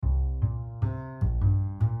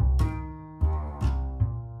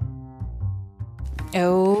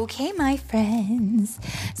Okay, my friends.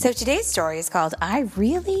 So today's story is called I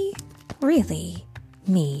Really, Really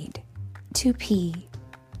Need to Pee.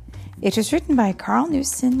 It was written by Carl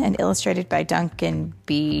Newson and illustrated by Duncan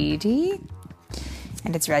Beatty.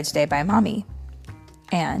 And it's read today by Mommy.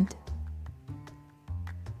 And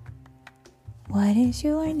what is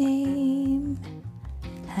your name?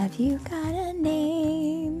 Have you got a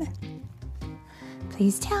name?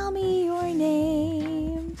 Please tell me your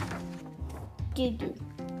name. Doo-doo.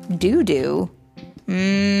 Doo-doo?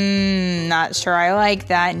 Not sure I like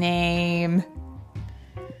that name.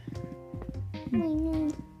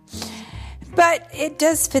 But it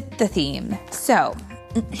does fit the theme. So,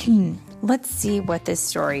 let's see what this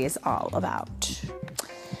story is all about.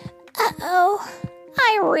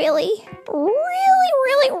 I really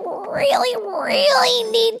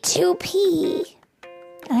need to pee.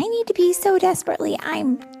 I need to pee so desperately.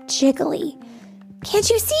 I'm jiggly. Can't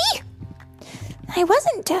you see? I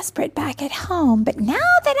wasn't desperate back at home, but now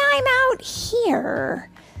that I'm out here,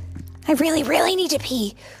 I really need to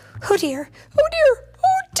pee. Oh dear.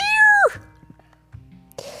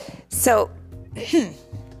 So,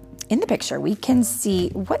 in the picture, we can see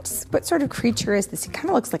what sort of creature is this? It kind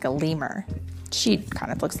of looks like a lemur. She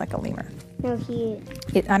kind of looks like a lemur. No,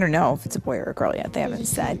 I don't know if it's a boy or a girl yet. They haven't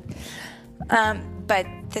said. But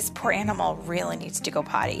this poor animal really needs to go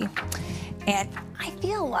potty. And I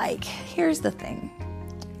feel like, here's the thing.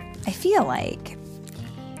 I feel like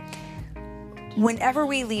whenever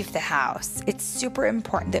we leave the house, it's super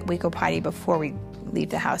important that we go potty before we leave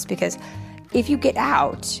the house, because if you get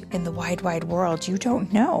out in the wide world, you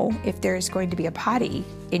don't know if there's going to be a potty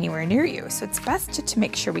anywhere near you. So it's best to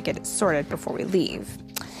make sure we get it sorted before we leave.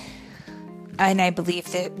 And I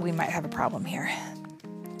believe that we might have a problem here.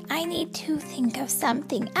 I need to think of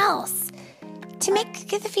something else to make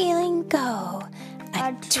the feeling go.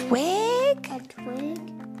 A twig?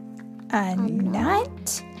 A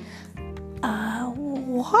nut? A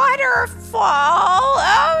waterfall?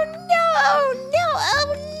 Oh no!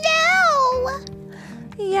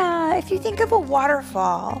 Yeah, if you think of a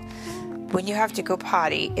waterfall, when you have to go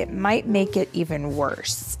potty, it might make it even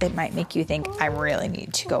worse. It might make you think, I really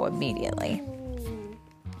need to go immediately.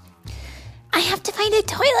 I have to find a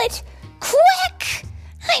toilet. Quick!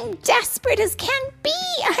 I'm desperate as can be.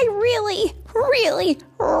 I really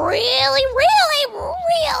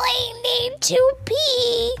need to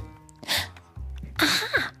pee.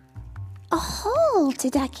 Aha! A hole to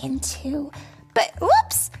duck into. But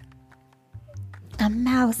whoops! A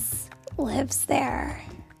mouse lives there.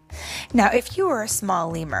 Now, if you were a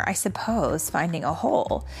small lemur, I suppose finding a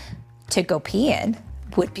hole to go pee in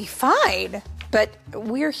would be fine. But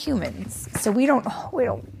we're humans, so we don't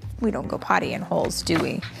go potty in holes, do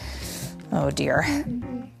we? Oh dear.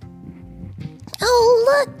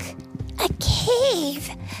 Oh look, a cave.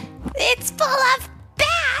 It's full of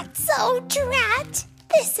bats. Oh drat!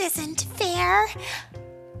 This isn't fair.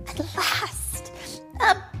 At last,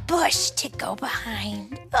 a bush to go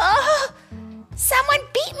behind. Oh, someone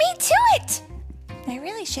beat me to it. I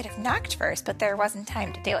really should have knocked first, but there wasn't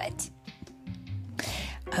time to do it.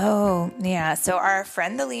 Oh, yeah. So our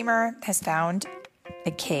friend the lemur has found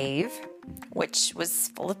a cave, which was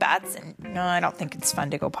full of bats. And no, I don't think it's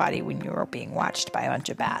fun to go potty when you're being watched by a bunch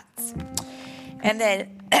of bats. And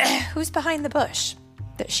then, who's behind the bush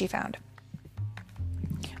that she found?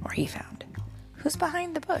 Or he found? Who's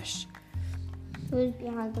behind the bush? Who's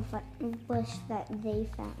behind the bush that they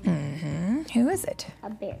found? Mm-hmm. Who is it? A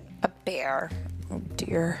bear. A bear. Oh,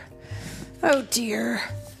 dear. Oh, dear.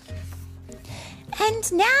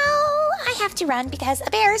 And now I have to run because a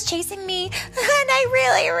bear is chasing me, and I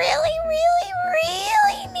really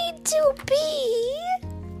need to pee.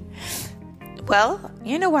 Well,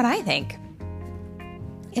 you know what I think?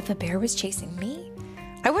 If a bear was chasing me,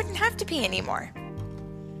 I wouldn't have to pee anymore.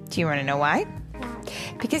 Do you want to know why?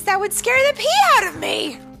 Because that would scare the pee out of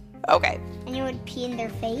me. Okay. And you would pee in their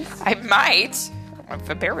face? I might, if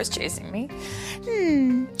a bear was chasing me.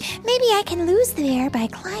 Maybe I can lose the bear by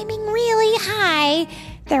climbing really high.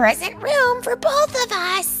 There isn't room for both of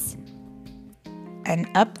us. And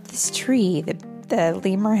up this tree, the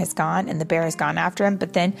lemur has gone and the bear has gone after him.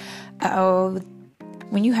 But then,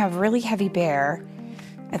 when you have really heavy bear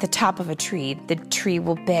at the top of a tree, the tree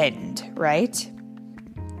will bend, right?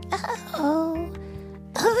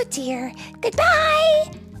 Oh dear.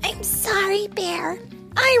 Goodbye. I'm sorry, bear.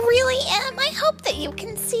 I really am. I hope that you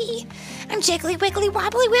can see. I'm jiggly, wiggly,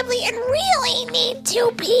 wobbly, wibbly, and really need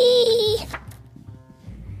to pee.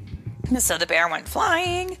 So the bear went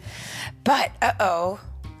flying, but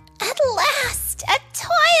At last, a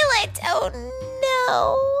toilet. Oh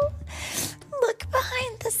no. Look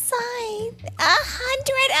behind the sign.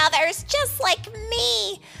 100 others just like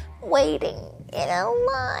me waiting in a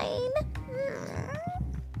line.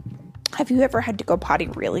 Have you ever had to go potty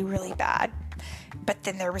really, really bad, but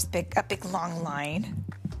then there was a big long line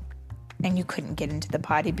and you couldn't get into the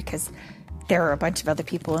potty because there were a bunch of other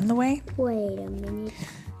people in the way? Wait a minute.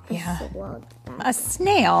 Yeah. A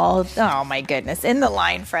snail. Oh my goodness. In the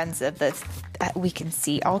line, friends, we can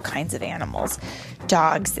see all kinds of animals.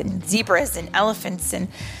 Dogs and zebras and elephants and...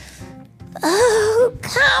 Oh,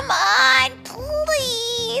 come on,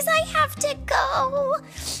 please. I have to go.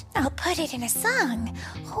 I'll put it in a song.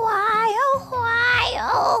 Why, oh, why,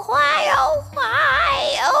 oh, why, oh,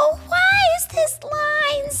 why, oh, why is this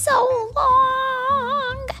line so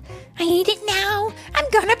long? I need it now. I'm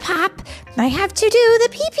gonna pop. I have to do the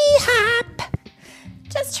pee-pee hop.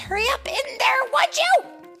 Just hurry up in there, would you?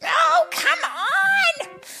 Oh, come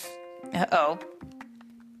on. Uh-oh.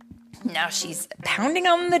 Now she's pounding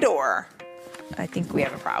on the door. I think we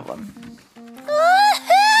have a problem.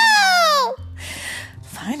 Woohoo!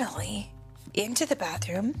 Finally, into the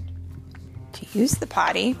bathroom to use the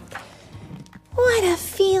potty. What a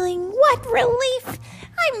feeling. What relief.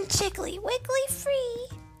 I'm jiggly wiggly free.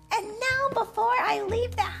 And now before I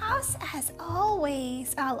leave the house, as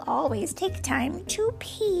always, I'll always take time to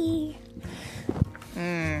pee.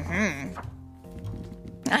 I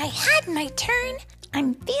had my turn.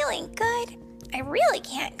 I'm feeling good. I really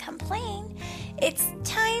can't complain. It's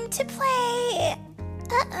time to play.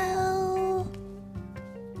 Uh-oh.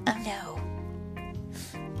 Oh, no.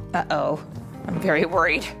 Uh-oh. I'm very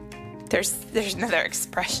worried. There's another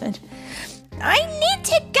expression. I need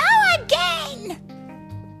to go again.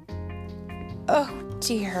 Oh,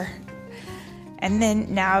 dear. And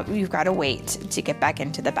then now you've got to wait to get back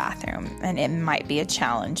into the bathroom. And it might be a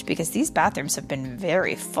challenge because these bathrooms have been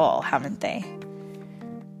very full, haven't they?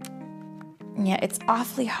 Yeah, it's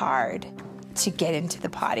awfully hard to get into the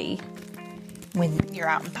potty when you're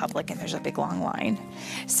out in public and there's a big long line.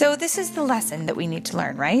 So this is the lesson that we need to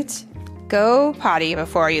learn, right? Go potty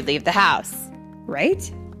before you leave the house,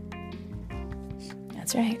 right?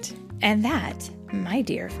 That's right. And that, my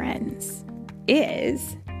dear friends,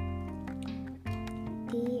 is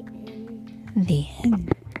the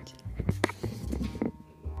end.